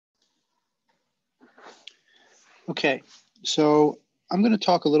Okay, so I'm going to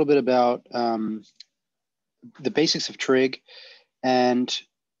talk a little bit about the basics of trig and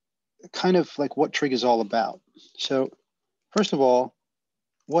kind of like what trig is all about. So first of all,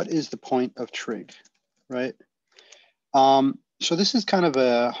 what is the point of trig, right? So this is kind of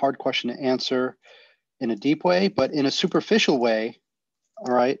a hard question to answer in a deep way, but in a superficial way,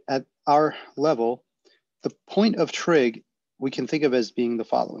 all right, at our level, the point of trig we can think of as being the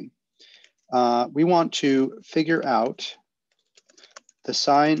following. We want to figure out the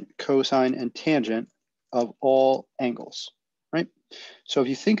sine, cosine, and tangent of all angles, right? So if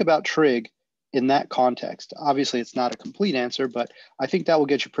you think about trig in that context, obviously it's not a complete answer, but I think that will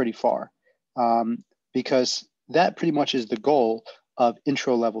get you pretty far because that pretty much is the goal of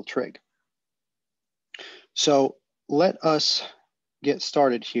intro level trig. So let us get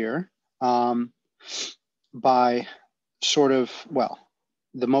started here by sort of, well,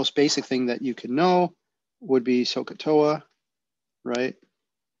 the most basic thing that you can know would be Sohcahtoa, right?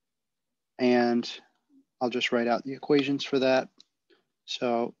 And I'll just write out the equations for that.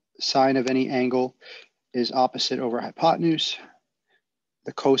 So sine of any angle is opposite over hypotenuse.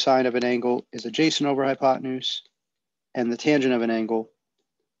 The cosine of an angle is adjacent over hypotenuse. And the tangent of an angle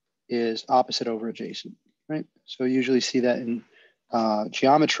is opposite over adjacent, right? So you usually see that in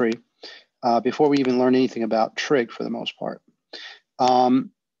geometry before we even learn anything about trig for the most part.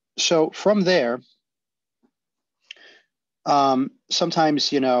 So from there,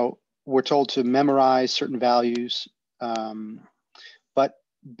 sometimes, we're told to memorize certain values, but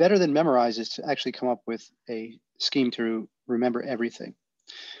better than memorize is to actually come up with a scheme to remember everything.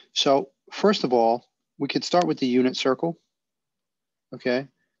 So first of all, we could start with the unit circle. Okay,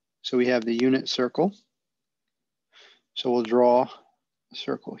 so we have the unit circle. So we'll draw a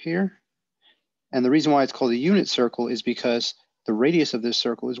circle here. And the reason why it's called a unit circle is because the radius of this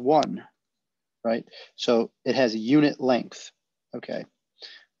circle is 1, right? So it has a unit length, okay,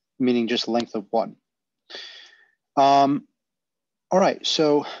 meaning just length of 1. All right,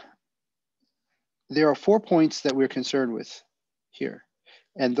 so there are 4 points that we're concerned with here.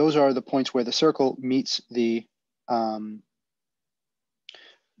 And those are the points where the circle meets the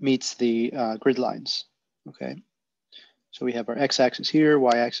grid lines, okay? So we have our x-axis here,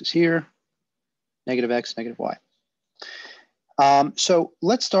 y-axis here, negative x, negative y. So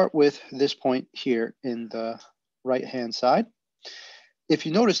let's start with this point here in the right-hand side. If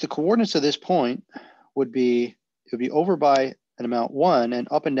you notice, the coordinates of this point would be, it would be over by an amount 1 and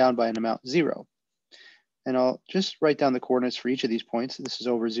up and down by an amount 0. And I'll just write down the coordinates for each of these points. This is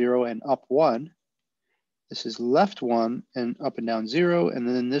over 0 and up 1. This is left 1 and up and down 0. And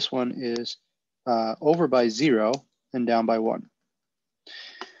then this one is over by 0 and down by 1.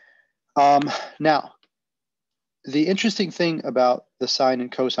 Now, the interesting thing about the sine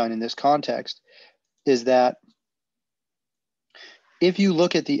and cosine in this context is that if you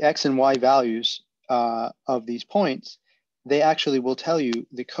look at the x and y values of these points, they actually will tell you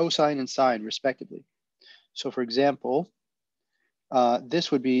the cosine and sine respectively. So for example,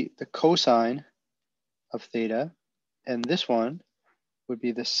 this would be the cosine of theta, and this one would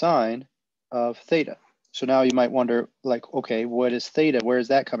be the sine of theta. So now you might wonder, like, okay, what is theta? Where is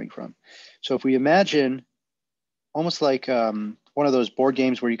that coming from? So if we imagine almost like one of those board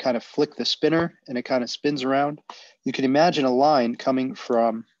games where you kind of flick the spinner and it kind of spins around, you can imagine a line coming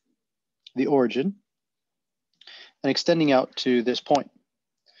from the origin and extending out to this point,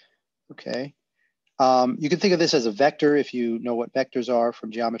 okay? You can think of this as a vector if you know what vectors are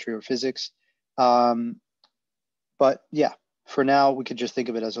from geometry or physics. But yeah, for now, we could just think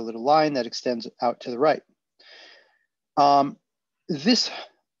of it as a little line that extends out to the right. This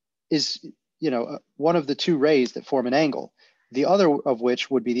is, one of the 2 rays that form an angle, the other of which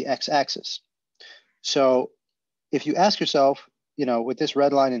would be the x-axis. So if you ask yourself, with this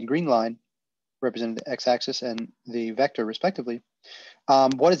red line and green line representing the x-axis and the vector respectively,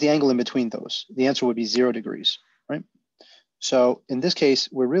 what is the angle in between those? The answer would be 0 degrees, right? So in this case,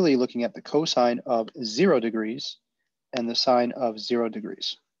 we're really looking at the cosine of 0 degrees and the sine of 0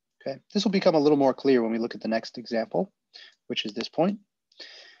 degrees, okay? This will become a little more clear when we look at the next example, which is this point.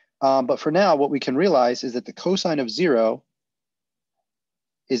 But for now, what we can realize is that the cosine of 0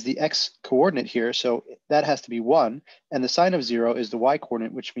 is the x coordinate here, so that has to be 1, and the sine of 0 is the y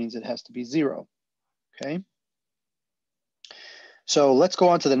coordinate, which means it has to be 0, okay? So let's go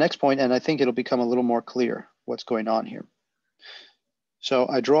on to the next point, and I think it'll become a little more clear what's going on here. So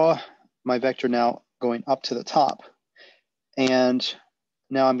I draw my vector now going up to the top, and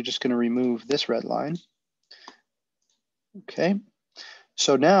now I'm just going to remove this red line, okay?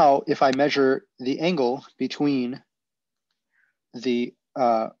 So now if I measure the angle between the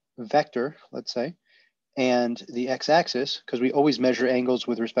vector, let's say, and the x-axis, because we always measure angles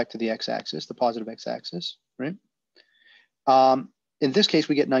with respect to the x-axis, the positive x-axis, right? In this case,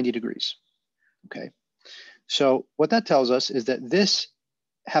 we get 90 degrees, okay? So what that tells us is that this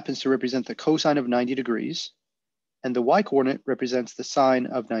happens to represent the cosine of 90 degrees, and the y-coordinate represents the sine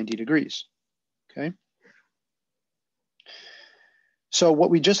of 90 degrees, okay? So what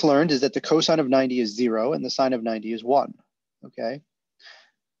we just learned is that the cosine of 90 is 0 and the sine of 90 is 1, okay?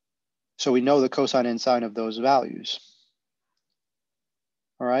 So we know the cosine and sine of those values.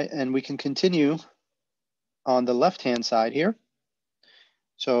 All right, and we can continue on the left-hand side here.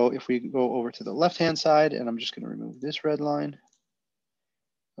 So if we go over to the left-hand side, and I'm just going to remove this red line.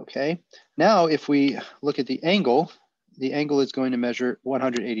 Okay, now if we look at the angle is going to measure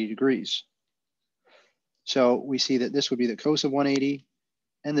 180 degrees. So we see that this would be the cos of 180,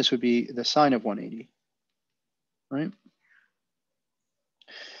 and this would be the sine of 180, right?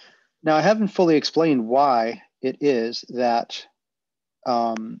 Now I haven't fully explained why it is that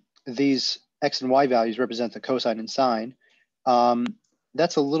these x and y values represent the cosine and sine.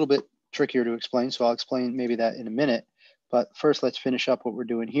 That's a little bit trickier to explain, so I'll explain maybe that in a minute. But first, let's finish up what we're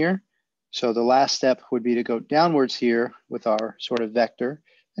doing here. So the last step would be to go downwards here with our sort of vector,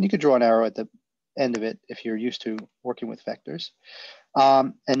 and you could draw an arrow at the end of it if you're used to working with vectors.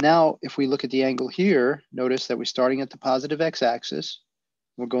 And now if we look at the angle here, notice that we're starting at the positive x-axis.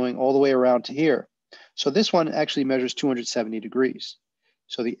 We're going all the way around to here. So this one actually measures 270 degrees.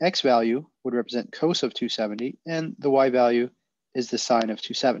 So the x value would represent cos of 270, and the y value is the sine of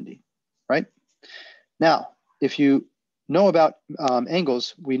 270, right? Now, if you know about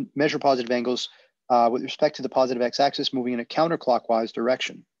angles, we measure positive angles with respect to the positive x-axis moving in a counterclockwise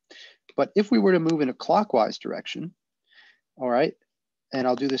direction. But if we were to move in a clockwise direction, all right, and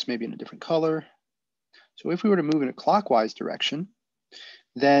I'll do this maybe in a different color. So if we were to move in a clockwise direction,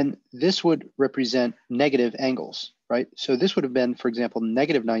 then this would represent negative angles, right? So this would have been, for example,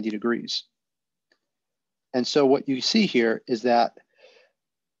 negative 90 degrees. And so what you see here is that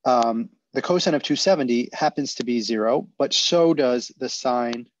the cosine of 270 happens to be 0, but so does the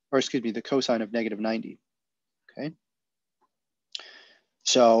sine, or excuse me, the cosine of negative 90, okay?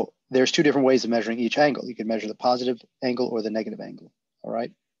 So there's two different ways of measuring each angle. You can measure the positive angle or the negative angle, all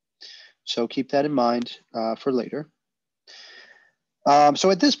right? So keep that in mind for later. So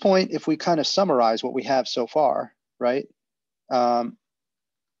at this point, if we kind of summarize what we have so far, right?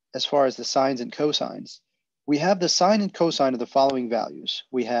 As far as the sines and cosines, we have the sine and cosine of the following values.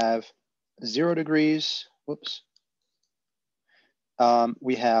 We have 0 degrees, whoops.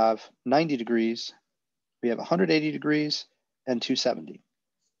 We have 90 degrees, we have 180 degrees, and 270,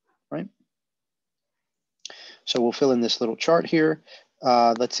 right? So we'll fill in this little chart here.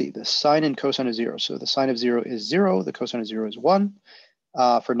 Let's see, the sine and cosine of 0. So the sine of 0 is 0, the cosine of 0 is 1.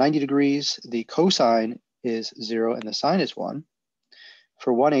 For 90 degrees, the cosine is 0 and the sine is 1.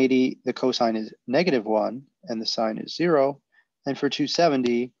 For 180, the cosine is negative 1 and the sine is 0. And for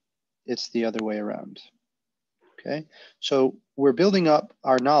 270, it's the other way around. Okay, so we're building up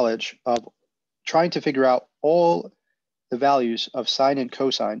our knowledge of trying to figure out all the values of sine and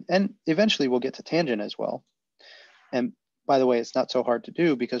cosine, and eventually we'll get to tangent as well. And by the way, it's not so hard to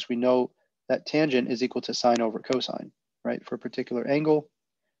do because we know that tangent is equal to sine over cosine, right? For a particular angle,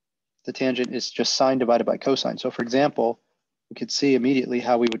 the tangent is just sine divided by cosine. So for example, we could see immediately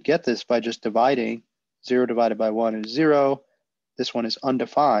how we would get this by just dividing. 0 divided by 1 is 0. This one is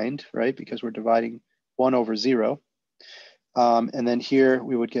undefined, right? Because we're dividing 1 over 0. And then here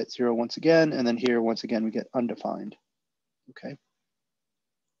we would get 0 once again, and then here once again we get undefined, okay?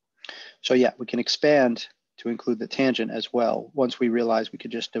 So yeah, we can expand to include the tangent as well once we realize we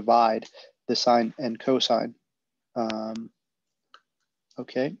could just divide the sine and cosine.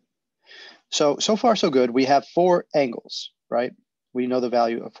 Okay, so far so good. We have 4 angles, right? We know the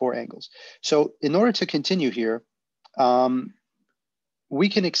value of 4 angles. So in order to continue here, we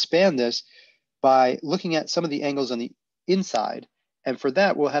can expand this by looking at some of the angles on the inside. And for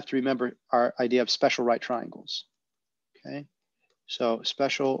that, we'll have to remember our idea of special right triangles. Okay, so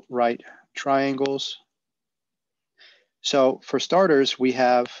special right triangles. So for starters, we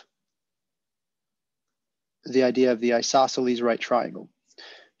have the idea of the isosceles right triangle.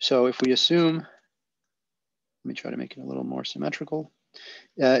 So if we assume, let me try to make it a little more symmetrical.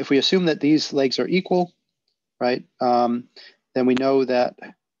 If we assume that these legs are equal, right, then we know that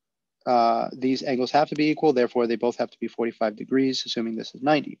these angles have to be equal, therefore they both have to be 45 degrees, assuming this is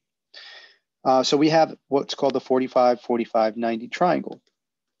 90. So we have what's called the 45, 45, 90 triangle.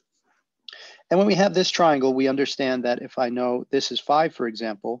 And when we have this triangle, we understand that if I know this is 5, for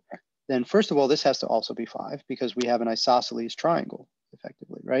example, then first of all, this has to also be 5 because we have an isosceles triangle,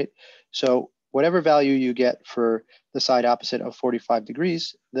 effectively, right? So whatever value you get for the side opposite of 45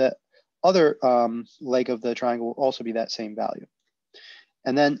 degrees, the other leg of the triangle will also be that same value.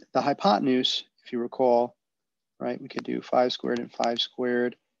 And then the hypotenuse, if you recall, right, we could do 5 squared and 5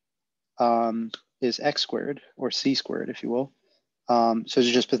 squared is x squared, or c squared, if you will. So it's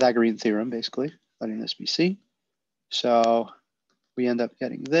just Pythagorean theorem, basically, letting this be c. So we end up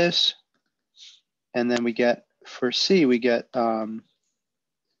getting this. And then we get, for c, we get,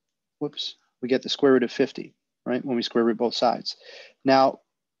 we get the square root of 50, right, when we square root both sides. Now,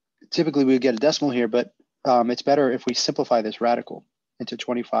 typically we would get a decimal here, but it's better if we simplify this radical into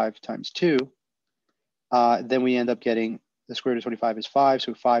 25 times 2. Then we end up getting the square root of 25 is 5,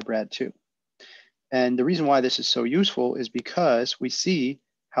 so 5 rad 2. And the reason why this is so useful is because we see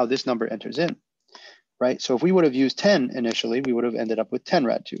how this number enters in, right? So if we would have used 10 initially, we would have ended up with 10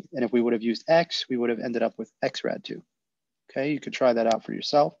 rad 2. And if we would have used x, we would have ended up with x rad 2. Okay, you could try that out for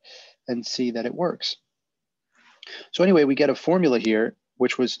yourself and see that it works. So anyway, we get a formula here,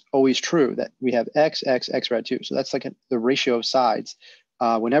 which was always true, that we have x rad 2. So that's like the ratio of sides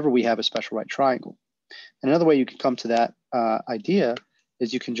whenever we have a special right triangle. And another way you can come to that idea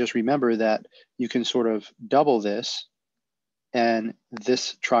is you can just remember that you can sort of double this, and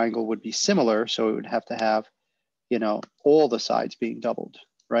this triangle would be similar. So it would have to have, you know, all the sides being doubled,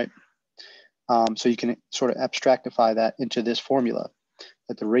 right? So you can sort of abstractify that into this formula,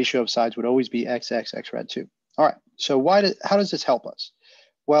 that the ratio of sides would always be x rad 2. All right, so how does this help us?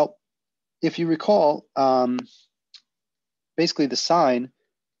 Well, if you recall, basically the sine,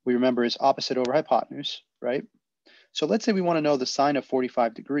 we remember, is opposite over hypotenuse, right? So let's say we want to know the sine of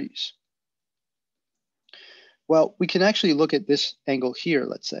 45 degrees. Well, we can actually look at this angle here,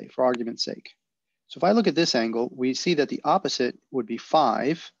 let's say, for argument's sake. So if I look at this angle, we see that the opposite would be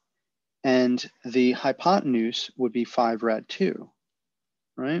 5, and the hypotenuse would be 5 rad 2,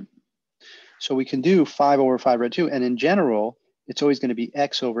 right? So we can do 5 over 5 rad 2, and in general, it's always going to be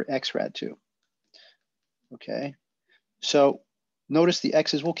x over x rad 2. Okay, so notice the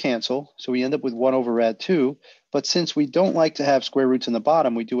x's will cancel, so we end up with 1 over rad 2. But since we don't like to have square roots in the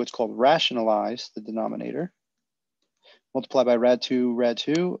bottom, we do what's called rationalize the denominator. Multiply by rad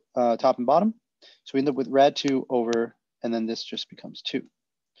 2, top and bottom. So we end up with rad 2 over, and then this just becomes 2.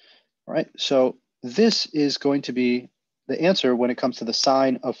 All right, so this is going to be the answer when it comes to the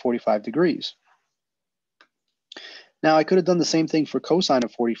sine of 45 degrees. Now, I could have done the same thing for cosine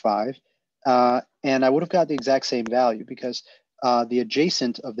of 45, and I would have got the exact same value, because the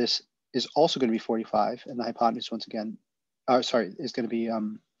adjacent of this is also going to be 45, and the hypotenuse, once again, is going to be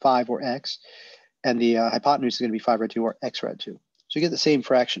 5 or x, and the hypotenuse is going to be 5 rad 2 or x rad 2. So you get the same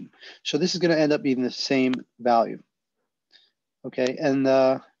fraction. So this is going to end up being the same value. Okay, and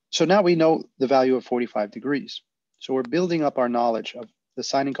so now we know the value of 45 degrees. So we're building up our knowledge of the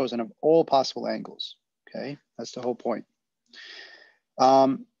sine and cosine of all possible angles. Okay, that's the whole point.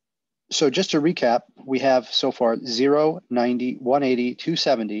 So just to recap, we have so far 0, 90, 180,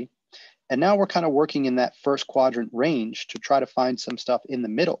 270. And now we're kind of working in that first quadrant range to try to find some stuff in the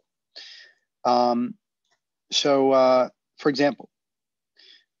middle. For example,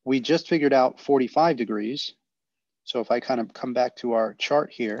 we just figured out 45 degrees. So if I kind of come back to our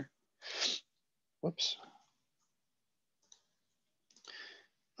chart here, whoops.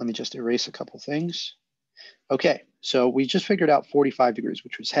 Let me just erase a couple things. Okay, so we just figured out 45 degrees,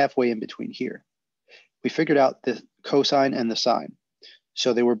 which was halfway in between here. We figured out the cosine and the sine.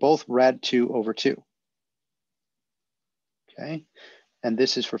 So they were both rad 2 over 2. Okay, and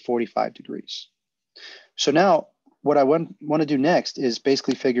this is for 45 degrees. So now what I want to do next is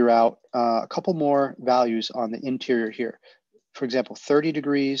basically figure out a couple more values on the interior here. For example, 30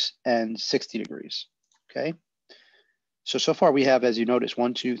 degrees and 60 degrees, okay? So far we have, as you notice,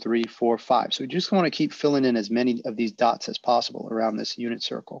 1, 2, 3, 4, 5. So we just want to keep filling in as many of these dots as possible around this unit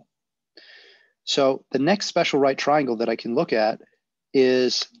circle. So the next special right triangle that I can look at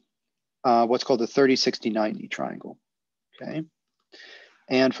is what's called the 30, 60, 90 triangle, okay?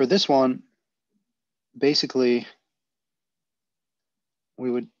 And for this one, basically,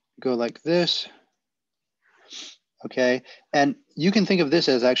 we would go like this, okay? And you can think of this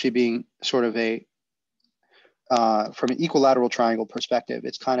as actually being sort of a, from an equilateral triangle perspective,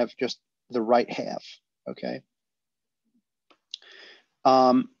 it's kind of just the right half, okay?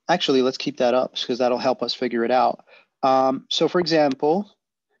 Actually, let's keep that up because that'll help us figure it out. So for example,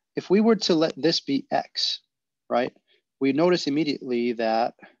 if we were to let this be x, right? We notice immediately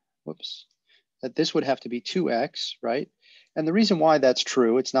that, whoops, that this would have to be 2x, right? And the reason why that's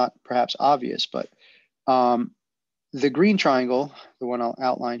true, it's not perhaps obvious, but the green triangle, the one I'll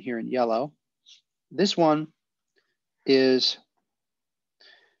outline here in yellow, this one is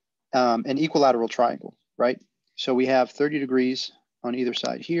an equilateral triangle, right? So we have 30 degrees on either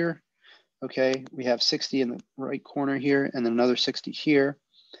side here. Okay, we have 60 in the right corner here, and then another 60 here.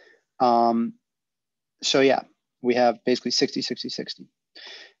 So yeah, we have basically 60, 60, 60.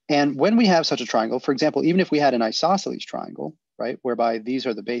 And when we have such a triangle, for example, even if we had an isosceles triangle, right, whereby these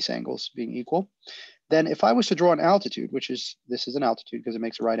are the base angles being equal, then if I was to draw an altitude, which is, this is an altitude because it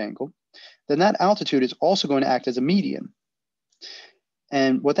makes a right angle, then that altitude is also going to act as a median.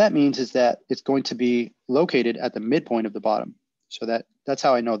 And what that means is that it's going to be located at the midpoint of the bottom. So that's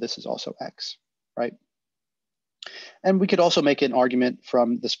how I know this is also x, right? And we could also make an argument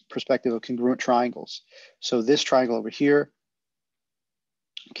from this perspective of congruent triangles. So this triangle over here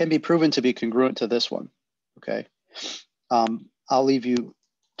can be proven to be congruent to this one, okay? I'll leave you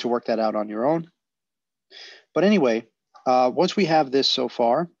to work that out on your own. But anyway, once we have this so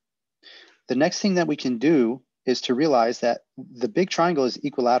far, the next thing that we can do is to realize that the big triangle is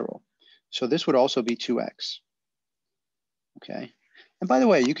equilateral. So this would also be 2x, okay? And by the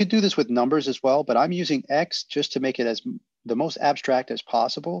way, you could do this with numbers as well, but I'm using x just to make it as the most abstract as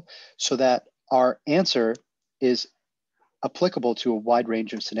possible so that our answer is applicable to a wide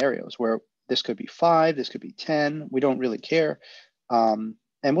range of scenarios where this could be 5, this could be 10, we don't really care. And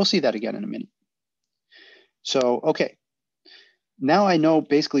we'll see that again in a minute. So, okay. Now I know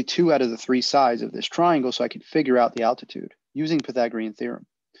basically 2 out of the 3 sides of this triangle, so I can figure out the altitude using Pythagorean theorem.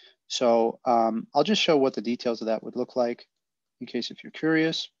 So I'll just show what the details of that would look like in case if you're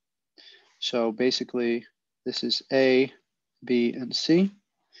curious. So basically, this is A, B, and C.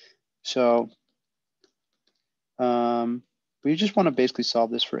 So we just want to basically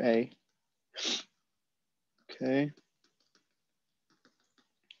solve this for A. Okay.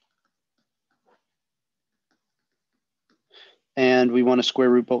 And we want to square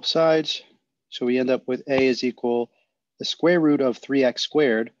root both sides. So we end up with A is equal the square root of 3x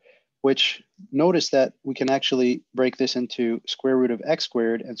squared, which notice that we can actually break this into square root of x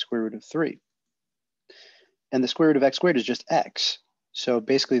squared and square root of 3. And the square root of x squared is just x. So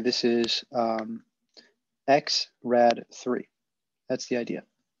basically this is x rad 3. That's the idea.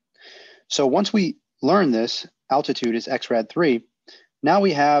 So once we learn this, altitude is x rad 3, now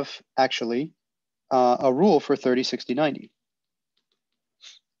we have actually a rule for 30, 60, 90.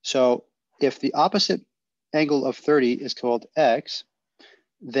 So if the opposite angle of 30 is called x,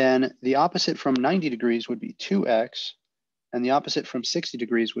 then the opposite from 90 degrees would be 2x, and the opposite from 60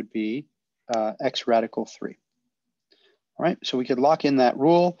 degrees would be x radical 3. All right, so we could lock in that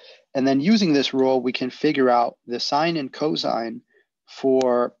rule, and then using this rule, we can figure out the sine and cosine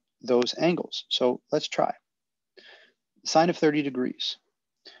for those angles. So let's try. Sine of 30 degrees.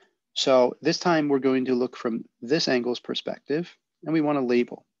 So this time we're going to look from this angle's perspective, and we want to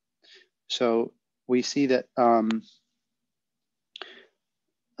label. So we see that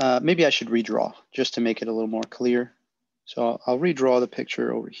maybe I should redraw just to make it a little more clear. So I'll redraw the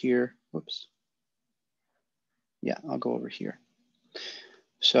picture over here. Whoops. Yeah, I'll go over here.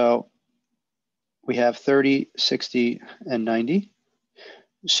 So we have 30, 60, and 90.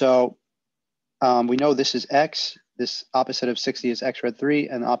 So we know this is x. This opposite of 60 is x rad 3,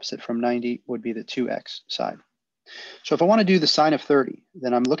 and the opposite from 90 would be the 2x side. So if I want to do the sine of 30,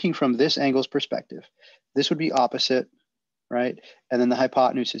 then I'm looking from this angle's perspective. This would be opposite, right? And then the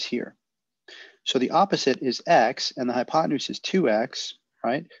hypotenuse is here. So the opposite is x, and the hypotenuse is 2x,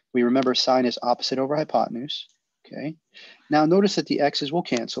 right? We remember sine is opposite over hypotenuse, okay? Now notice that the x's will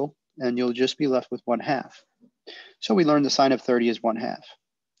cancel, and you'll just be left with 1/2. So we learned the sine of 30 is 1/2.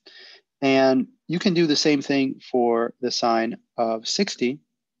 And you can do the same thing for the sine of 60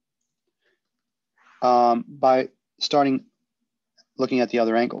 by starting looking at the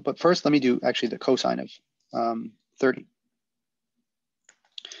other angle. But first, let me do actually the cosine of 30.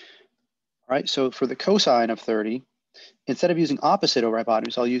 All right, so for the cosine of 30, instead of using opposite over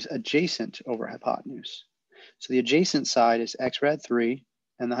hypotenuse, I'll use adjacent over hypotenuse. So the adjacent side is x rad 3,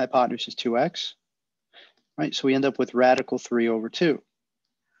 and the hypotenuse is 2x. Right, so we end up with radical 3 over 2.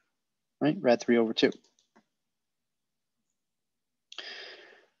 Right, rad 3 over 2.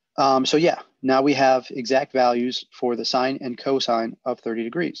 So yeah, now we have exact values for the sine and cosine of 30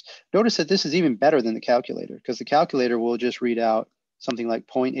 degrees. Notice that this is even better than the calculator, because the calculator will just read out something like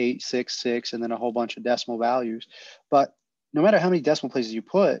 0.866 and then a whole bunch of decimal values. But no matter how many decimal places you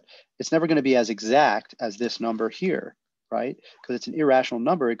put, it's never going to be as exact as this number here, right? Because it's an irrational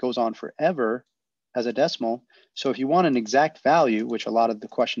number. It goes on forever as a decimal. So if you want an exact value, which a lot of the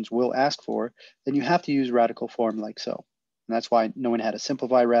questions will ask for, then you have to use radical form like so. And that's why knowing how to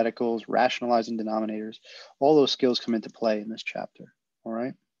simplify radicals, rationalizing denominators, all those skills come into play in this chapter, all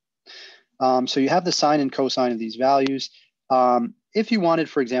right? So you have the sine and cosine of these values. if you wanted,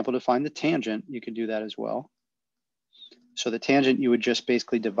 for example, to find the tangent, you could do that as well. So the tangent, you would just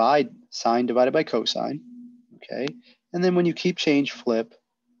basically divide sine divided by cosine, okay? And then when you keep change flip,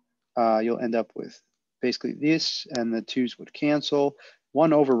 you'll end up with basically this, and the 2's would cancel.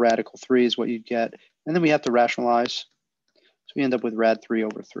 1 over radical 3 is what you'd get. And then we have to rationalize. So we end up with rad 3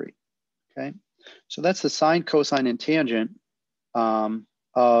 over 3, okay? So that's the sine, cosine, and tangent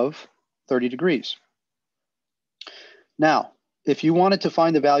of 30 degrees. Now, if you wanted to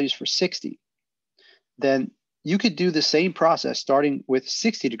find the values for 60, then you could do the same process starting with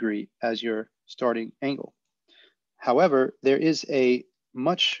 60 degree as your starting angle. However, there is a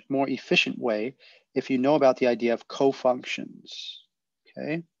much more efficient way if you know about the idea of cofunctions,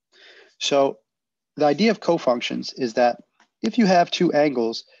 okay? So the idea of cofunctions is that if you have two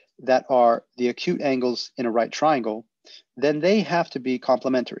angles that are the acute angles in a right triangle, then they have to be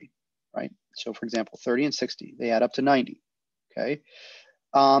complementary, right? So for example, 30 and 60, they add up to 90, okay?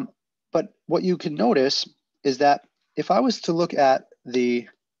 But what you can notice is that if I was to look at the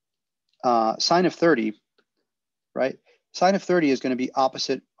sine of 30, right? Sine of 30 is going to be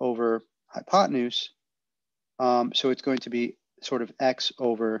opposite over hypotenuse. So it's going to be sort of x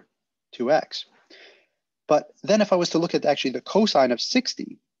over 2x. But then if I was to look at actually the cosine of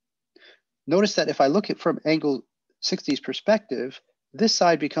 60, notice that if I look at from angle 60's perspective, this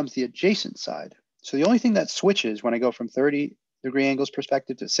side becomes the adjacent side. So the only thing that switches when I go from 30-degree angles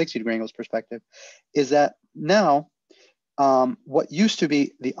perspective to 60-degree angles perspective is that now what used to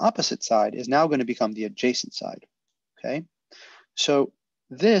be the opposite side is now going to become the adjacent side, okay? So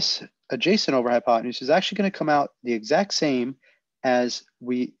this adjacent over hypotenuse is actually going to come out the exact same as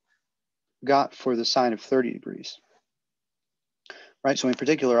we got for the sine of 30 degrees, right? So in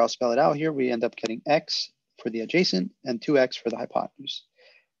particular, I'll spell it out here. We end up getting x for the adjacent and 2x for the hypotenuse.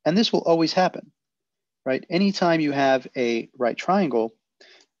 And this will always happen, right? Anytime you have a right triangle,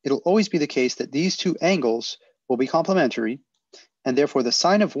 it'll always be the case that these two angles will be complementary, and therefore the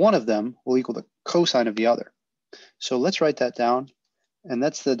sine of one of them will equal the cosine of the other. So let's write that down. And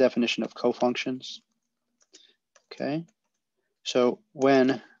that's the definition of cofunctions, okay? So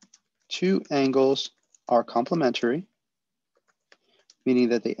when two angles are complementary, meaning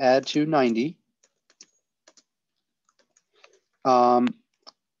that they add to 90,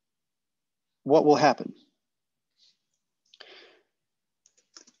 what will happen?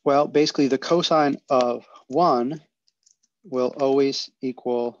 Well, basically the cosine of one will always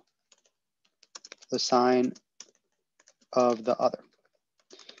equal the sine of the other,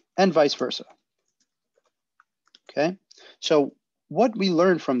 and vice versa, okay? So what we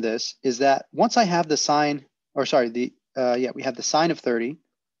learned from this is that once I have the sine, or sorry, we have the sine of 30.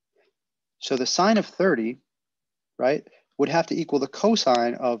 So the sine of 30, right, would have to equal the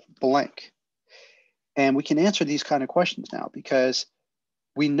cosine of blank. And we can answer these kind of questions now because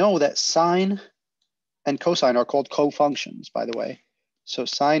we know that sine and cosine are called cofunctions, by the way. So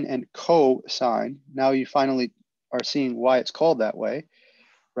sine and cosine, now you finally are seeing why it's called that way,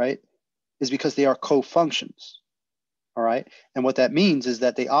 right, is because they are cofunctions, all right? And what that means is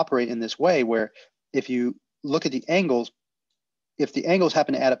that they operate in this way where if you look at the angles, if the angles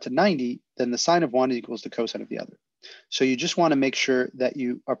happen to add up to 90, then the sine of one equals the cosine of the other. So you just want to make sure that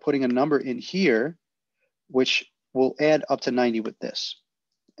you are putting a number in here, which will add up to 90 with this,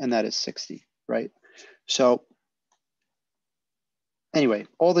 and that is 60, right? So anyway,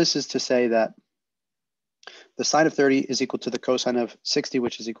 all this is to say that the sine of 30 is equal to the cosine of 60,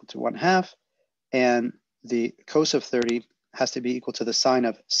 which is equal to 1/2, and the cos of 30 has to be equal to the sine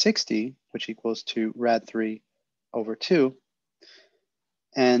of 60, which equals to rad 3 over 2.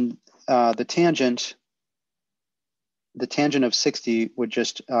 And the tangent of 60 would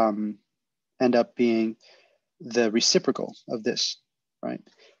just end up being the reciprocal of this, right?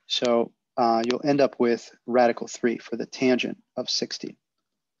 So you'll end up with radical 3 for the tangent of 60.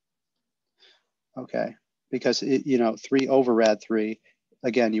 Okay, because 3 over rad 3,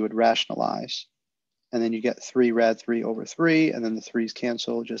 again, you would rationalize, and then you get 3 rad 3 over 3, and then the 3's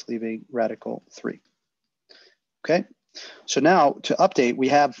cancel, just leaving radical 3. Okay, so now to update, we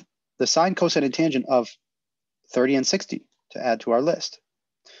have the sine, cosine, and tangent of 30 and 60 to add to our list.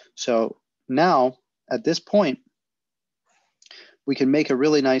 So now at this point, we can make a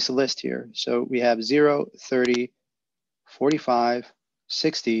really nice list here. So we have 0, 30, 45,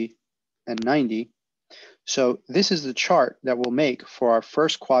 60, and 90. So this is the chart that we'll make for our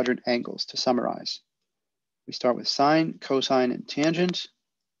first quadrant angles to summarize. We start with sine, cosine, and tangent.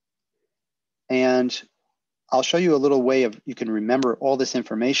 And I'll show you a little way of you can remember all this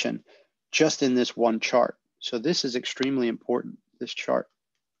information just in this one chart. So this is extremely important, this chart,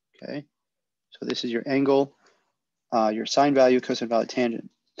 okay? So this is your angle your sine value, cosine value, tangent.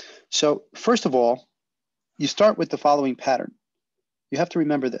 So first of all, you start with the following pattern. You have to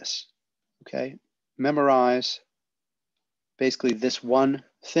remember this, okay? Memorize basically this one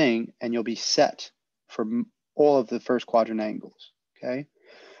thing and you'll be set for all of the first quadrant angles, okay?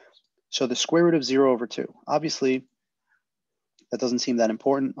 So the square root of 0 over 2. Obviously, that doesn't seem that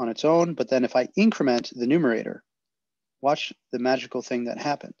important on its own, but then if I increment the numerator, watch the magical thing that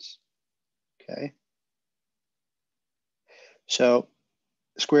happens, okay? So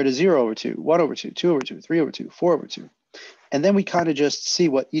square root of 0 over 2, 1 over 2, 2 over 2, 3 over 2, 4 over 2. And then we kind of just see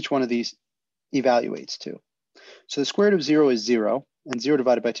what each one of these evaluates to. So the square root of 0 is 0, and 0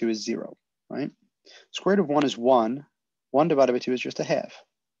 divided by 2 is 0, right? Square root of 1 is 1. 1 divided by 2 is just a half.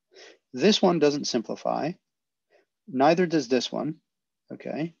 This one doesn't simplify. Neither does this one,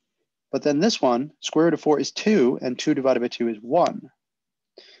 okay? But then this one, square root of 4 is 2, and 2 divided by 2 is 1.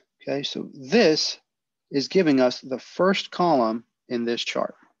 Okay, so this is giving us the first column in this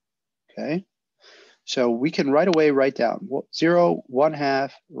chart, okay? So we can right away write down 0,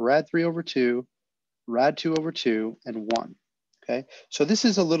 1/2, rad 3 over 2, rad 2 over 2, and 1, okay? So this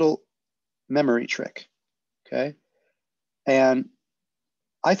is a little memory trick, okay? And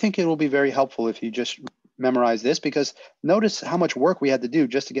I think it will be very helpful if you just memorize this, because notice how much work we had to do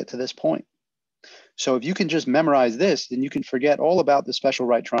just to get to this point. So if you can just memorize this, then you can forget all about the special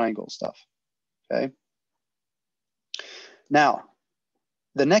right triangle stuff, okay? Now,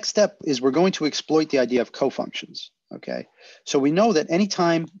 the next step is we're going to exploit the idea of cofunctions, okay? So we know that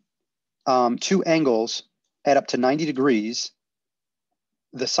anytime two angles add up to 90 degrees,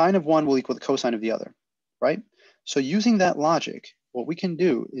 the sine of one will equal the cosine of the other, right? So using that logic, what we can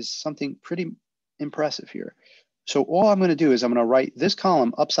do is something pretty impressive here. So all I'm going to do is I'm going to write this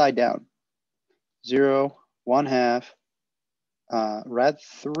column upside down. 0, 1/2, rad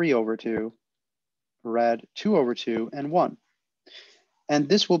 3 over 2, rad 2 over 2, and 1. And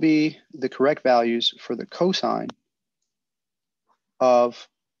this will be the correct values for the cosine of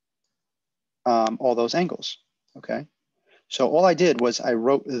all those angles, okay? So all I did was I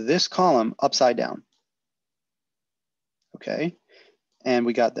wrote this column upside down, okay? And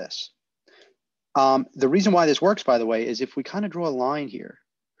we got this. The reason why this works, by the way, is if we kind of draw a line here,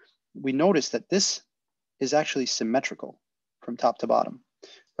 we notice that this is actually symmetrical from top to bottom,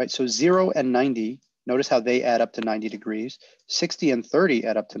 right? So 0 and 90, notice how they add up to 90 degrees, 60 and 30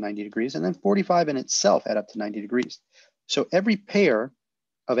 add up to 90 degrees, and then 45 in itself add up to 90 degrees. So every pair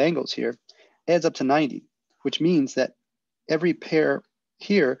of angles here adds up to 90, which means that every pair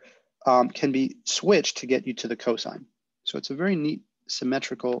here can be switched to get you to the cosine. So it's a very neat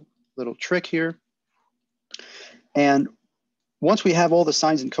symmetrical little trick here. And once we have all the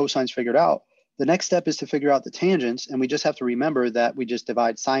sines and cosines figured out, the next step is to figure out the tangents, and we just have to remember that we just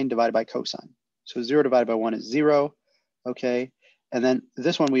divide sine divided by cosine. So 0 divided by 1 is 0, okay? And then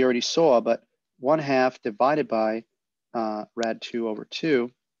this one we already saw, but 1/2 divided by rad 2 over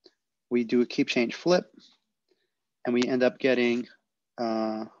 2, we do a keep change flip, and we end up getting,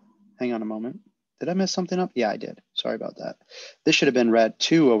 hang on a moment. Did I mess something up? Yeah, I did. Sorry about that. This should have been rad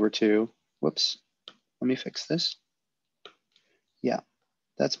 2 over 2. Whoops. Let me fix this. Yeah,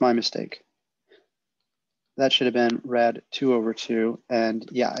 that's my mistake. That should have been rad 2 over 2. And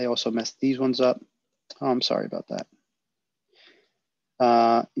yeah, I also messed these ones up. Oh, I'm sorry about that.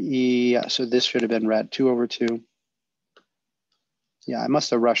 Yeah, so this should have been rad 2 over 2. Yeah, I must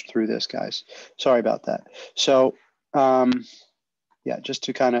have rushed through this, guys. Sorry about that. So yeah, just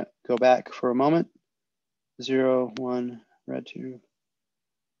to kind of go back for a moment. 0, 1, rad 2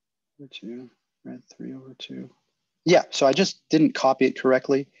 over 2, rad 3 over 2. Yeah, so I just didn't copy it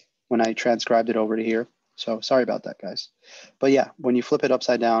correctly when I transcribed it over to here. So sorry about that, guys. But yeah, when you flip it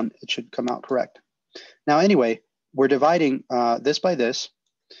upside down, it should come out correct. Now, anyway, we're dividing this by this.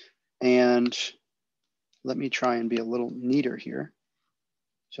 And let me try and be a little neater here.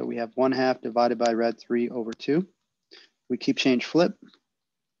 So we have 1/2 divided by rad 3 over 2. We keep change flip.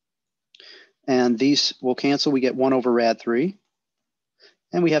 And these will cancel. We get 1 over rad 3.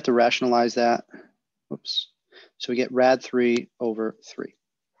 And we have to rationalize that. Whoops. So we get rad 3 over 3.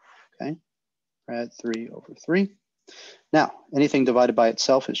 Okay. Rad 3 over 3. Now, anything divided by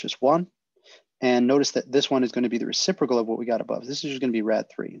itself is just 1. And notice that this one is going to be the reciprocal of what we got above. This is just going to be rad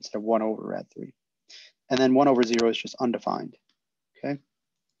 3 instead of 1 over rad 3. And then 1 over 0 is just undefined. Okay.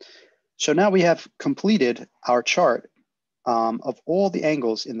 So now we have completed our chart of all the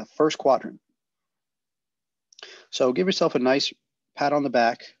angles in the first quadrant. So give yourself a nice pat on the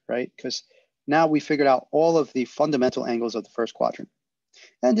back, right? Because now we figured out all of the fundamental angles of the first quadrant.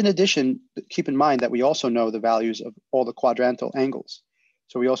 And in addition, keep in mind that we also know the values of all the quadrantal angles.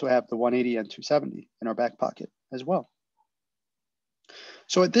 So we also have the 180 and 270 in our back pocket as well.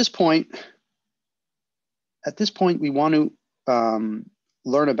 So at this point, we want to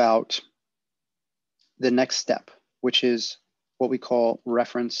learn about the next step, which is what we call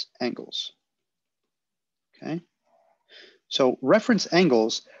reference angles. Okay. So reference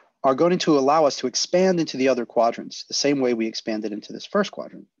angles are going to allow us to expand into the other quadrants the same way we expanded into this first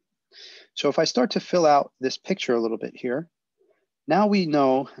quadrant. So if I start to fill out this picture a little bit here, now we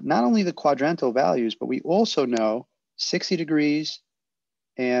know not only the quadrantal values, but we also know 60 degrees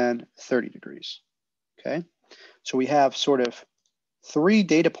and 30 degrees, okay? So we have sort of 3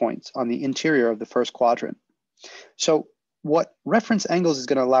 data points on the interior of the first quadrant. So what reference angles is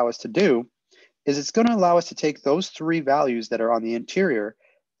going to allow us to do is it's going to allow us to take those 3 values that are on the interior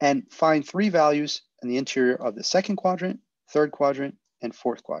and find 3 values in the interior of the second quadrant, third quadrant, and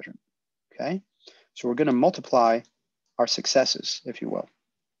fourth quadrant, okay? So we're going to multiply our successes, if you will.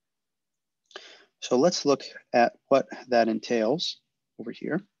 So let's look at what that entails over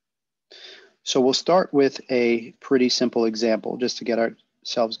here. So we'll start with a pretty simple example just to get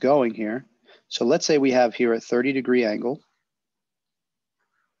ourselves going here. So let's say we have here a 30-degree angle.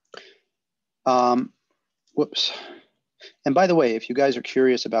 Whoops. And by the way, if you guys are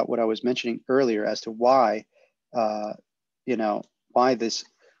curious about what I was mentioning earlier as to why, why this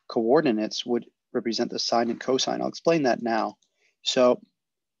coordinates would represent the sine and cosine, I'll explain that now. So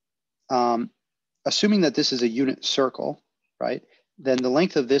assuming that this is a unit circle, right, then the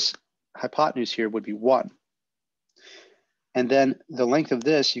length of this hypotenuse here would be 1. And then the length of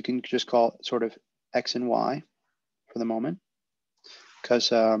this, you can just call it sort of x and y for the moment, because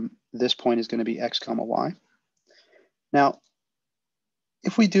this point is going to be x comma y. Now,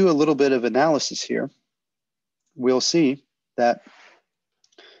 if we do a little bit of analysis here, we'll see that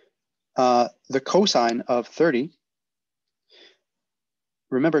the cosine of 30,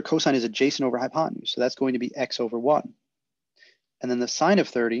 remember cosine is adjacent over hypotenuse, so that's going to be x over 1. And then the sine of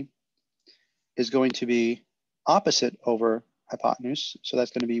 30 is going to be opposite over hypotenuse, so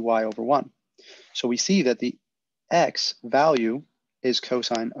that's going to be y over 1. So we see that the x value is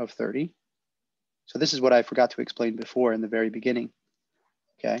cosine of 30. So this is what I forgot to explain before in the very beginning,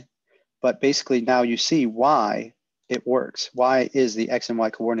 okay? But basically now you see why it works. Why is the x and y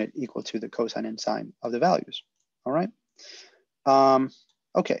coordinate equal to the cosine and sine of the values, all right?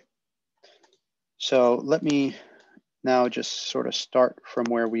 Okay, so let me now just sort of start from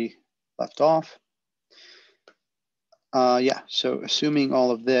where we left off. Yeah, so assuming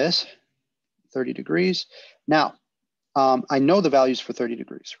all of this, 30 degrees. Now, I know the values for 30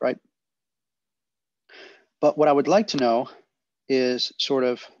 degrees, right? But what I would like to know is sort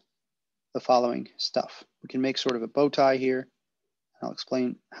of the following stuff. We can make sort of a bow tie here. I'll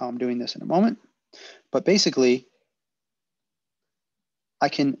explain how I'm doing this in a moment. But basically, I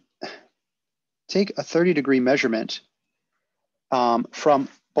can take a 30-degree measurement from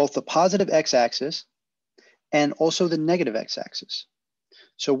both the positive x-axis and also the negative x-axis.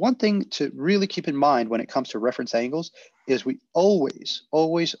 So one thing to really keep in mind when it comes to reference angles is we always,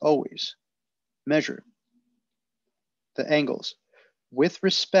 always, always measure the angles with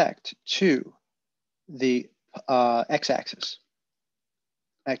respect to the x-axis.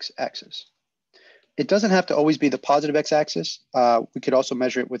 It doesn't have to always be the positive x-axis. We could also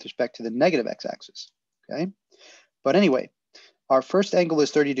measure it with respect to the negative x-axis, okay? But anyway, our first angle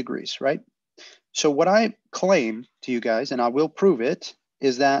is 30 degrees, right? So what I claim to you guys, and I will prove it,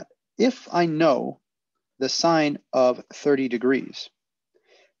 is that if I know the sine of 30 degrees,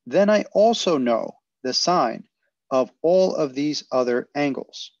 then I also know the sine of all of these other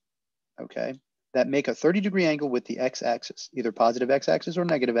angles, okay, that make a 30-degree angle with the x-axis, either positive x-axis or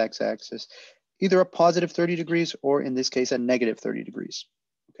negative x-axis, either a positive 30 degrees or in this case, a negative 30 degrees,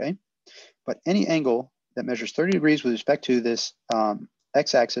 okay? But any angle that measures 30 degrees with respect to this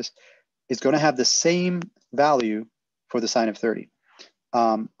x-axis is going to have the same value for the sine of 30,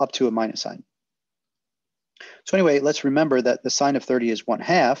 up to a minus sign. So anyway, let's remember that the sine of 30 is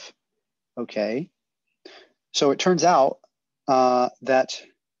 1/2, okay? So it turns out that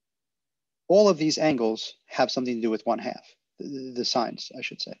all of these angles have something to do with 1/2, the sines, I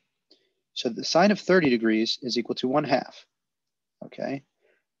should say. So the sine of 30 degrees is equal to 1/2, okay?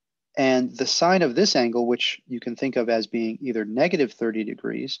 And the sine of this angle, which you can think of as being either negative 30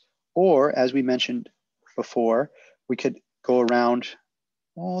 degrees, or as we mentioned before, we could go around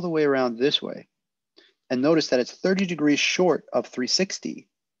all the way around this way. And notice that it's 30 degrees short of 360,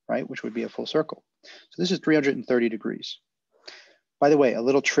 right? Which would be a full circle. So this is 330 degrees. By the way, a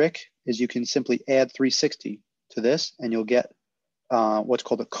little trick is you can simply add 360 to this and you'll get what's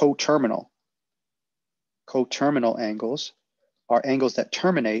called a coterminal. Coterminal angles are angles that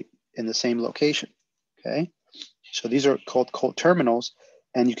terminate in the same location, okay? So these are called coterminals,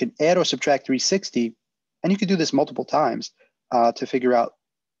 and you can add or subtract 360, and you can do this multiple times to figure out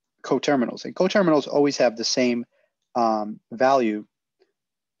coterminals. And coterminals always have the same value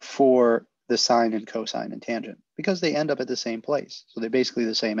for the sine and cosine and tangent because they end up at the same place. So they're basically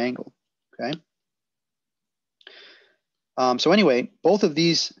the same angle, okay? So anyway, both of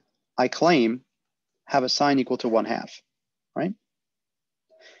these, I claim, have a sine equal to 1/2, right?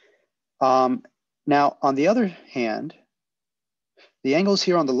 Now, on the other hand, the angles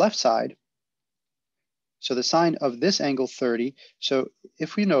here on the left side, so the sine of this angle 30, so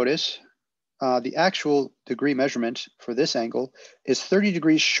if we notice, the actual degree measurement for this angle is 30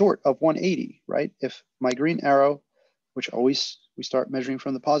 degrees short of 180, right? If my green arrow, which always we start measuring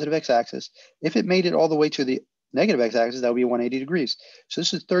from the positive x-axis, if it made it all the way to the negative x-axis, that would be 180 degrees. So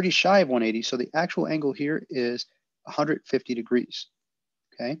this is 30 shy of 180, so the actual angle here is 150 degrees,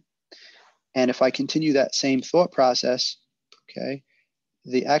 okay? And if I continue that same thought process, okay,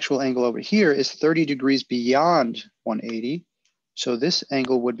 the actual angle over here is 30 degrees beyond 180. So this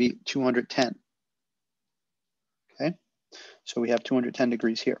angle would be 210, okay? So we have 210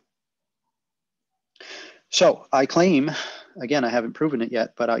 degrees here. So I claim, again, I haven't proven it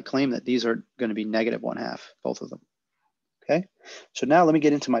yet, but I claim that these are going to be negative 1/2, both of them, okay? So now let me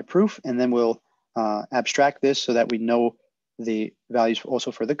get into my proof, and then we'll abstract this so that we know the values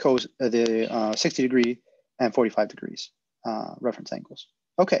also for the 60 degree and 45 degrees reference angles.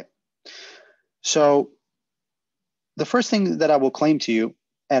 Okay, so the first thing that I will claim to you,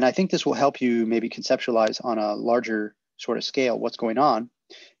 and I think this will help you maybe conceptualize on a larger sort of scale what's going on,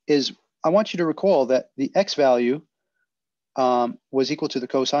 is I want you to recall that the x value was equal to the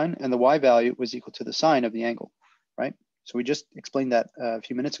cosine and the y value was equal to the sine of the angle, right? So we just explained that a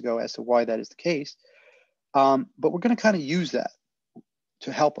few minutes ago as to why that is the case. But we're going to kind of use that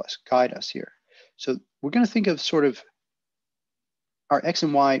to help us, guide us here. So we're going to think of sort of our x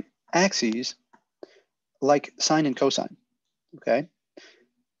and y axes like sine and cosine, okay?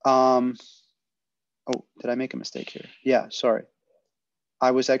 Oh, did I make a mistake here? Yeah, sorry.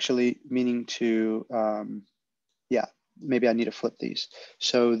 I was actually meaning to, yeah, maybe I need to flip these.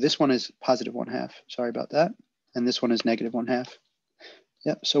 So this one is positive 1/2, sorry about that. And this one is negative 1/2.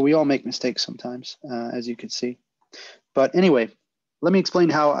 Yep, so we all make mistakes sometimes, as you can see. But anyway, let me explain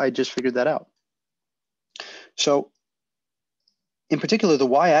how I just figured that out. So in particular, the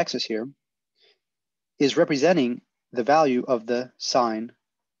y-axis here is representing the value of the sine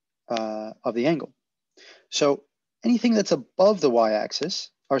of the angle. So anything that's above the y-axis,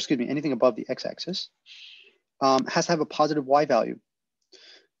 or excuse me, anything above the x-axis has to have a positive y value,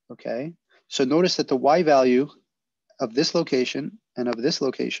 okay? So notice that the y value of this location and of this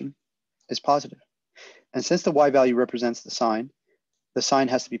location is positive. And since the y value represents the sign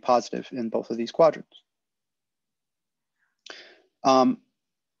has to be positive in both of these quadrants.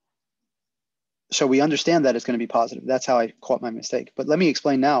 So we understand that it's going to be positive. That's how I caught my mistake. But let me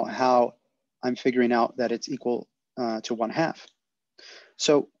explain now how I'm figuring out that it's equal to 1/2.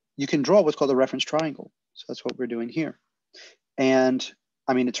 So you can draw what's called a reference triangle. So that's what we're doing here. And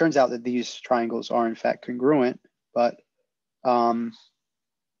I mean, it turns out that these triangles are in fact congruent, but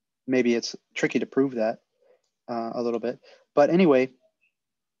maybe it's tricky to prove that a little bit. But anyway,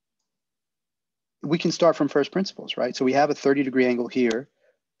 we can start from first principles, right? So we have a 30 degree angle here,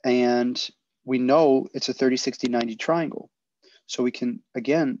 and we know it's a 30, 60, 90 triangle. So we can,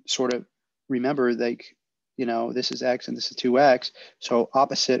 again, sort of remember, like, you know, this is x and this is 2x. So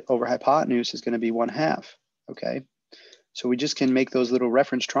opposite over hypotenuse is going to be 1/2, okay? So we just can make those little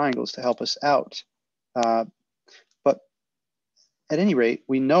reference triangles to help us out. But at any rate,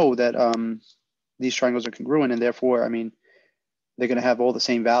 we know that these triangles are congruent, and therefore, I mean, they're going to have all the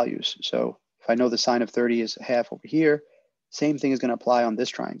same values. So if I know the sine of 30 is 1/2 over here, same thing is going to apply on this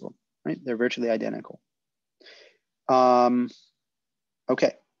triangle, right? They're virtually identical.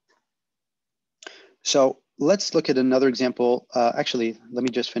 Okay. So let's look at another example. Actually, let me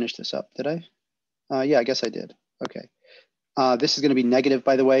just finish this up. Did I? Yeah, I guess I did. Okay. This is going to be negative,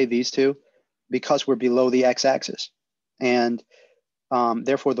 by the way, these two, because we're below the x-axis. And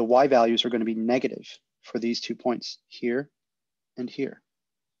therefore, the y values are going to be negative for these 2 points here and here.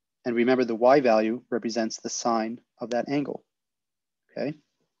 And remember, the y value represents the sine of that angle, okay?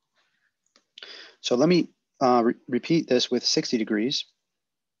 So let me repeat this with 60 degrees.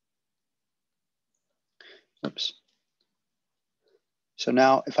 Oops. So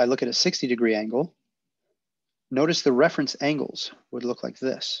now if I look at a 60 degree angle, notice the reference angles would look like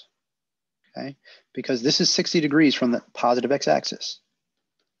this, okay? Because this is 60 degrees from the positive x-axis.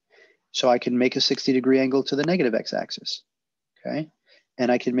 So I can make a 60 degree angle to the negative x-axis, okay?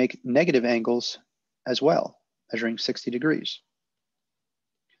 And I can make negative angles as well, measuring 60 degrees,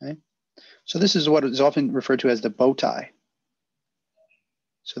 okay? So this is what is often referred to as the bow tie.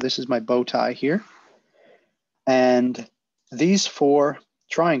 So this is my bow tie here. And these four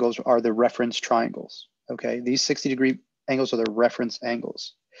triangles are the reference triangles, okay? These 60-degree angles are the reference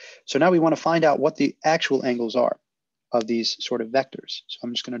angles. So now we want to find out what the actual angles are of these sort of vectors. So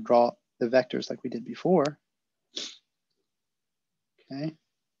I'm just going to draw the vectors like we did before, okay?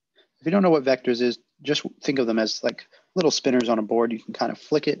 If you don't know what vectors is, just think of them as like little spinners on a board. You can kind of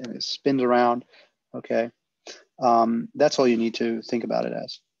flick it and it spins around, okay? That's all you need to think about it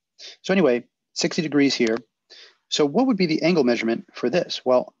as. So anyway, 60 degrees here. So what would be the angle measurement for this?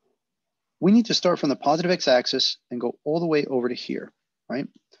 Well, we need to start from the positive x-axis and go all the way over to here, right?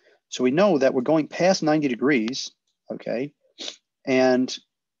 So we know that we're going past 90 degrees, okay? And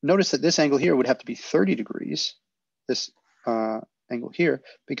notice that this angle here would have to be 30 degrees, this angle here,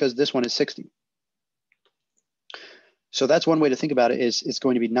 because this one is 60. So that's one way to think about it, is it's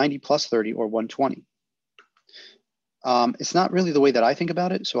going to be 90 plus 30 or 120. It's not really the way that I think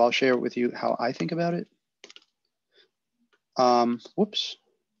about it, so I'll share with you how I think about it. Whoops,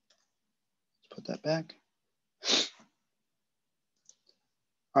 let's put that back.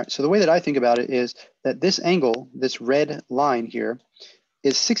 All right, so the way that I think about it is that this angle, this red line here,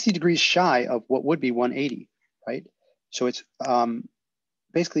 is 60 degrees shy of what would be 180, right? So it's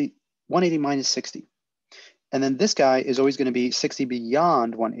basically 180 minus 60. And then this guy is always going to be 60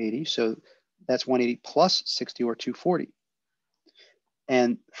 beyond 180, so that's 180 plus 60 or 240.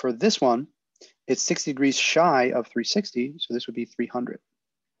 And for this one, it's 60 degrees shy of 360, so this would be 300.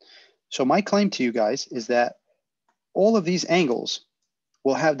 So my claim to you guys is that all of these angles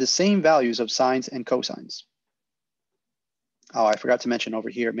will have the same values of sines and cosines. Oh, I forgot to mention over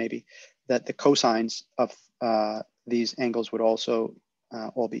here maybe that the cosines of these angles would also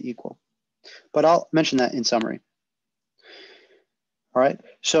all be equal. But I'll mention that in summary. All right,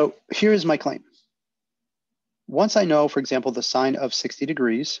 so here is my claim. Once I know, for example, the sine of 60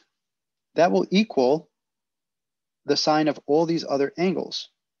 degrees, that will equal the sine of all these other angles.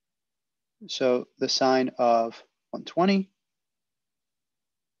 So the sine of 120,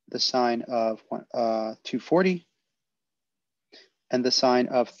 the sine of 240, and the sine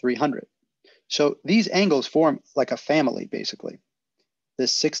of 300. So these angles form like a family, basically. The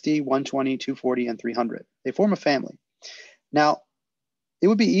 60, 120, 240, and 300. They form a family. Now, it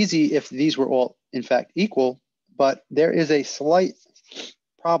would be easy if these were all, in fact, equal, but there is a slight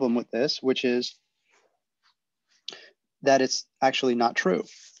problem with this, which is that it's actually not true,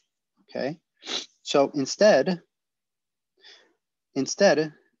 okay? So instead,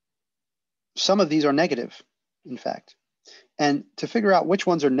 some of these are negative, in fact. And to figure out which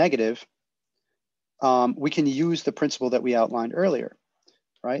ones are negative, we can use the principle that we outlined earlier,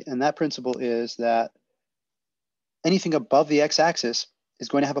 right? And that principle is that anything above the x-axis is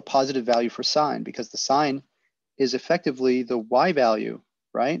going to have a positive value for sine, because the sine is effectively the y value,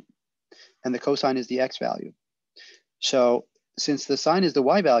 right? And the cosine is the x value. So since the sine is the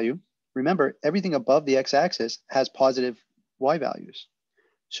y value, remember, everything above the x-axis has positive y values.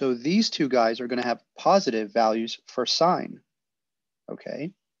 So these two guys are going to have positive values for sine,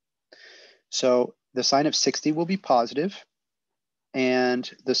 okay? So the sine of 60 will be positive, and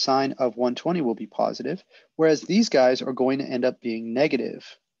the sine of 120 will be positive, whereas these guys are going to end up being negative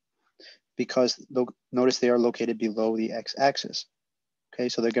because notice they are located below the x-axis. Okay,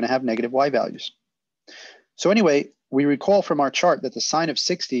 so they're going to have negative y values. So anyway, we recall from our chart that the sine of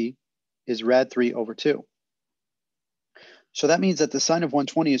 60 is rad 3 over 2. So that means that the sine of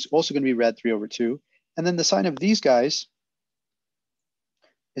 120 is also going to be rad 3 over 2. And then the sine of these guys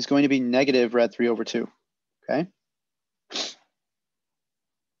is going to be negative rad 3 over 2, okay?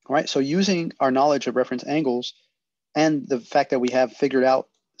 All right, so using our knowledge of reference angles and the fact that we have figured out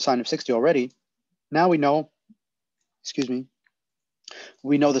sine of 60 already, now we know, excuse me,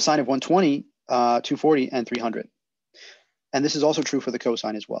 we know the sine of 120, 240, and 300. And this is also true for the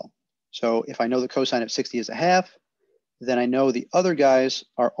cosine as well. So if I know the cosine of 60 is a half, then I know the other guys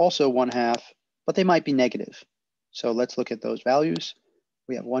are also 1/2, but they might be negative. So let's look at those values.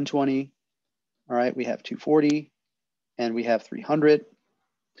 We have 120, all right, we have 240, and we have 300.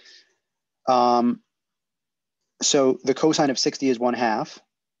 So the cosine of 60 is 1/2.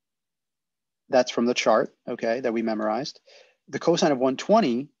 That's from the chart, okay, that we memorized. The cosine of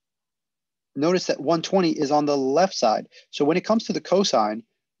 120, notice that 120 is on the left side. So when it comes to the cosine,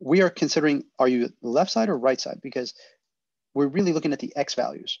 we are considering, are you the left side or right side? Because we're really looking at the x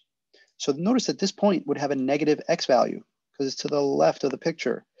values. So notice that this point would have a negative x value because it's to the left of the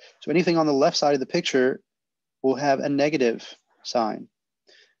picture. So anything on the left side of the picture will have a negative sign.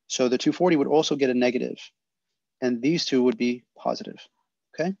 So the 240 would also get a negative, and these two would be positive,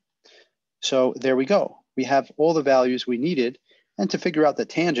 okay? So there we go. We have all the values we needed, and to figure out the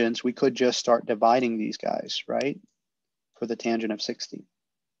tangents, we could just start dividing these guys, right? For the tangent of 60.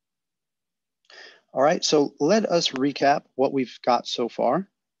 All right, so let us recap what we've got so far.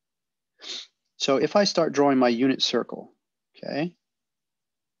 So if I start drawing my unit circle, okay,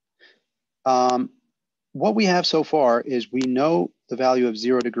 what we have so far is we know the value of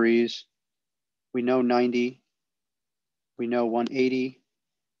 0 degrees, we know 90, we know 180,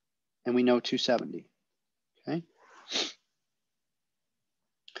 and we know 270, okay?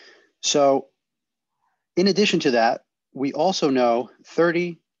 So in addition to that, we also know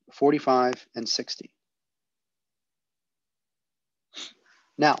 30, 45, and 60.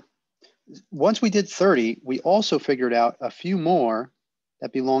 Now, once we did 30, we also figured out a few more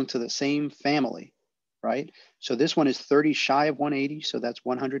that belong to the same family, right? So this one is 30 shy of 180, so that's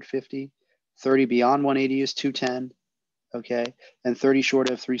 150. 30 beyond 180 is 210, okay? And 30 short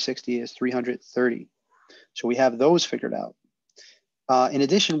of 360 is 330. So we have those figured out. In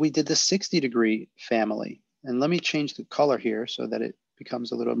addition, we did the 60-degree family. And let me change the color here so that it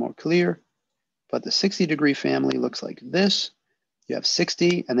becomes a little more clear. But the 60-degree family looks like this. You have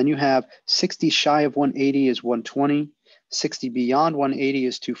 60, and then you have 60 shy of 180 is 120, 60 beyond 180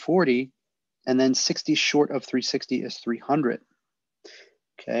 is 240, and then 60 short of 360 is 300.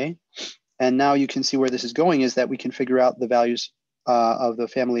 Okay, and now you can see where this is going is that we can figure out the values of the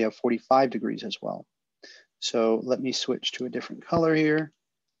family of 45 degrees as well. So let me switch to a different color here,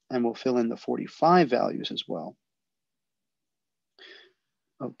 and we'll fill in the 45 values as well.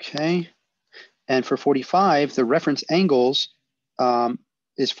 Okay, and for 45, the reference angles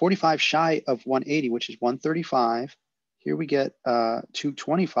is 45 shy of 180, which is 135. Here we get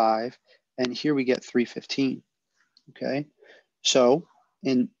 225, and here we get 315. Okay, so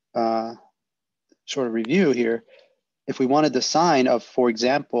in sort of review here, if we wanted the sine of, for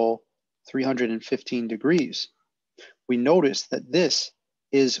example, 315 degrees, we notice that this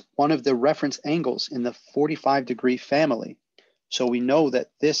is one of the reference angles in the 45-degree family. So we know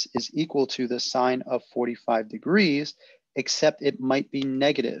that this is equal to the sine of 45 degrees, except it might be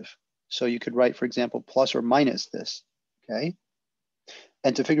negative. So you could write, for example, plus or minus this, okay?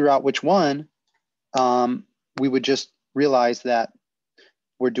 And to figure out which one, we would just realize that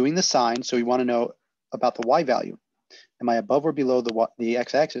we're doing the sine, so we want to know about the y value. Am I above or below the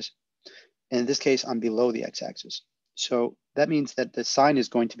x-axis? And in this case, I'm below the x-axis. So that means that the sine is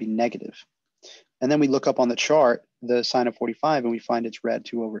going to be negative. And then we look up on the chart, the sine of 45, and we find it's rad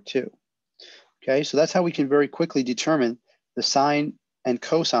 2 over 2. Okay, so that's how we can very quickly determine the sine and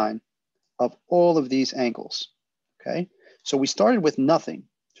cosine of all of these angles. Okay, so we started with nothing.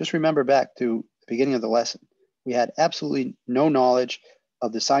 Just remember back to the beginning of the lesson. We had absolutely no knowledge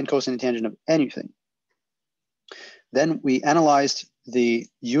of the sine, cosine, and tangent of anything. Then we analyzed the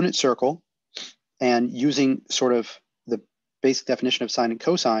unit circle, and using sort of the basic definition of sine and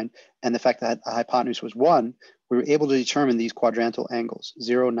cosine and the fact that a hypotenuse was 1, we were able to determine these quadrantal angles,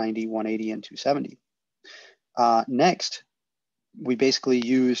 0, 90, 180, and 270. Next, we basically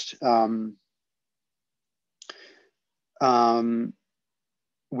used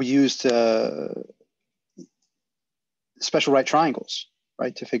special right triangles,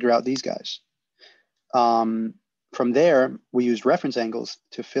 right, to figure out these guys. From there, we used reference angles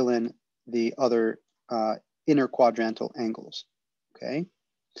to fill in the other inner quadrantal angles, okay?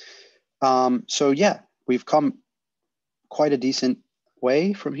 So yeah, we've come quite a decent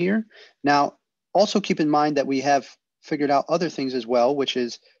way from here. Now, also keep in mind that we have figured out other things as well, which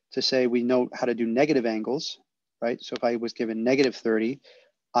is to say we know how to do negative angles, right? So if I was given negative 30,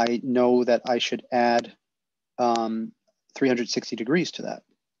 I know that I should add 360 degrees to that,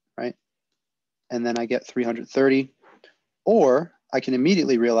 right? And then I get 330, or I can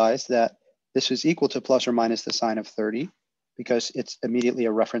immediately realize that this is equal to plus or minus the sine of 30 because it's immediately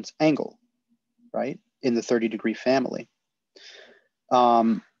a reference angle, right, in the 30-degree family.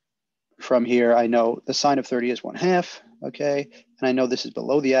 From here, I know the sine of 30 is 1/2, okay? And I know this is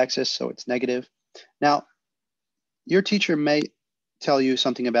below the axis, so it's negative. Now, your teacher may tell you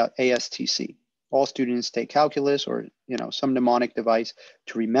something about ASTC. All students take calculus or some mnemonic device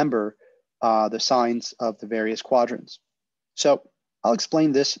to remember the signs of the various quadrants. So I'll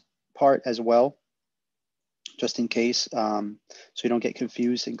explain this part as well, just in case, so you don't get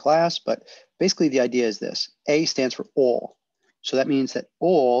confused in class. But basically the idea is this. A stands for all. So that means that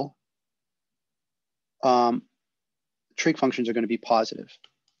all trig functions are going to be positive.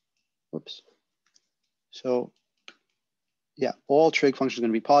 Whoops. So yeah, all trig functions are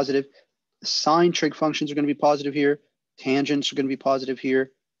going to be positive. Sine trig functions are going to be positive here. tangents are going to be positive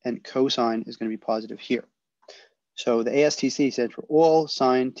here, and cosine is going to be positive here. So the ASTC stands for all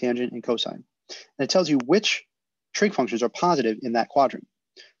sine, tangent, and cosine. And it tells you which trig functions are positive in that quadrant.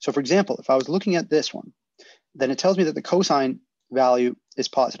 So for example, if I was looking at this one, then it tells me that the cosine value is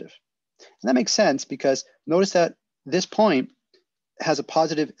positive. And that makes sense because notice that this point has a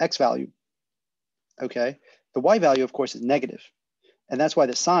positive x value, okay? The y value, of course, is negative. And that's why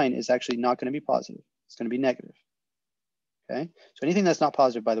the sine is actually not going to be positive. It's going to be negative, okay? So anything that's not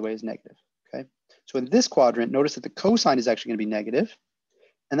positive, by the way, is negative, okay? So in this quadrant, notice that the cosine is actually going to be negative.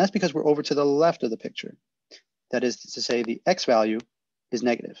 And that's because we're over to the left of the picture. That is to say the x value is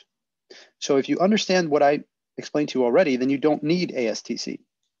negative. So if you understand what I explained to you already, then you don't need ASTC.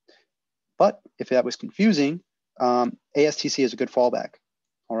 But if that was confusing, ASTC is a good fallback,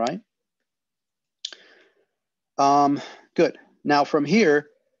 all right? Good. Now from here,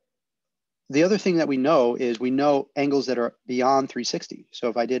 the other thing that we know is we know angles that are beyond 360. So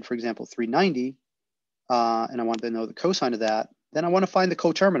if I did, for example, 390, and I wanted to know the cosine of that, then I want to find the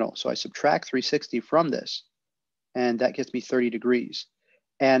coterminal. So I subtract 360 from this, and that gets me 30 degrees.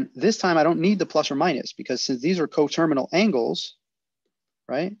 And this time I don't need the plus or minus because since these are coterminal angles,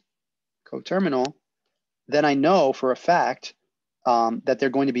 right? Coterminal, then I know for a fact that they're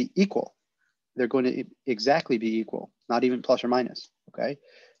going to be equal. They're going to exactly be equal, not even plus or minus, okay?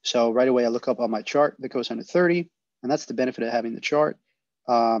 So right away I look up on my chart the cosine of 30, and that's the benefit of having the chart.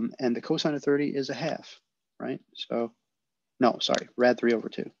 And the cosine of 30 is a half, right? So, no, sorry, rad 3 over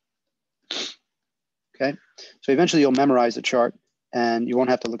 2. Okay, so eventually you'll memorize the chart and you won't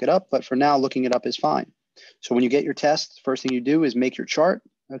have to look it up, but for now, looking it up is fine. So when you get your test, first thing you do is make your chart,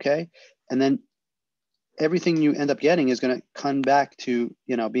 okay? And then everything you end up getting is gonna come back to,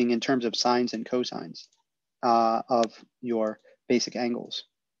 you know, being in terms of sines and cosines of your basic angles,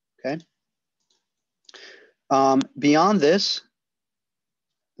 okay? Beyond this,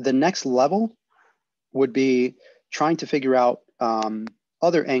 the next level would be trying to figure out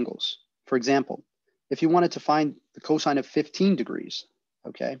other angles. For example, if you wanted to find the cosine of 15 degrees,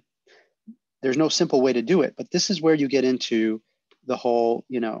 okay, there's no simple way to do it, but this is where you get into the whole,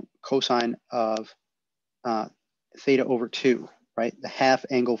 you know, cosine of theta over 2, right? The half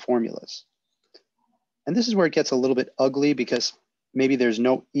angle formulas. And this is where it gets a little bit ugly because maybe there's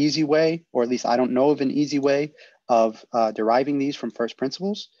no easy way, or at least I don't know of an easy way of deriving these from first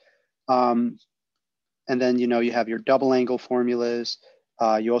principles. And then, you know, you have your double angle formulas.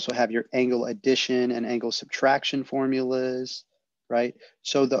 You also have your angle addition and angle subtraction formulas, right?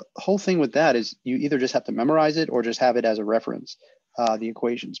 So the whole thing with that is you either just have to memorize it or just have it as a reference, the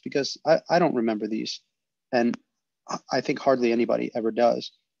equations, because I don't remember these. And I think hardly anybody ever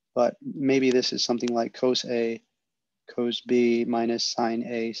does. But maybe this is something like cos A, cos B minus sine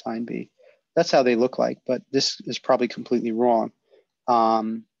A, sine B. That's how they look like, but this is probably completely wrong.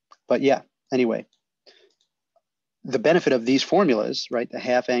 But yeah, anyway. The benefit of these formulas, right? The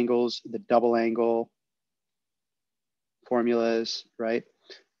half angles, the double angle formulas, right?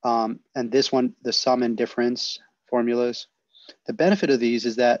 And this one, the sum and difference formulas. The benefit of these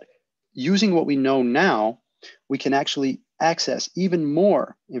is that using what we know now, we can actually access even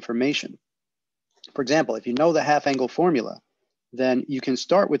more information. For example, if you know the half angle formula, then you can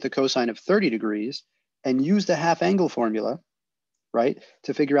start with the cosine of 30 degrees and use the half angle formula, right?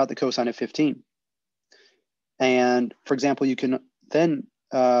 To figure out the cosine of 15. And for example, you can then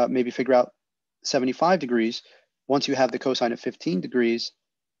maybe figure out 75 degrees. Once you have the cosine of 15 degrees,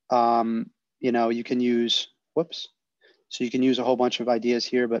 you know, you can use, whoops. So you can use a whole bunch of ideas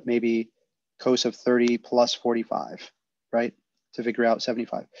here, but maybe cos of 30 plus 45, right? To figure out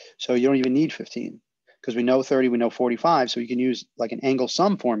 75. So you don't even need 15 because we know 30, we know 45. So you can use like an angle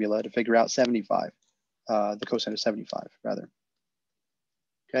sum formula to figure out 75, the cosine of 75 rather,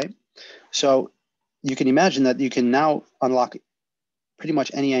 okay? So you can imagine that you can now unlock pretty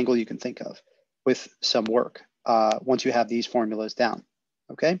much any angle you can think of with some work once you have these formulas down,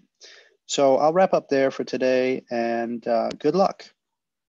 okay? So I'll wrap up there for today and good luck.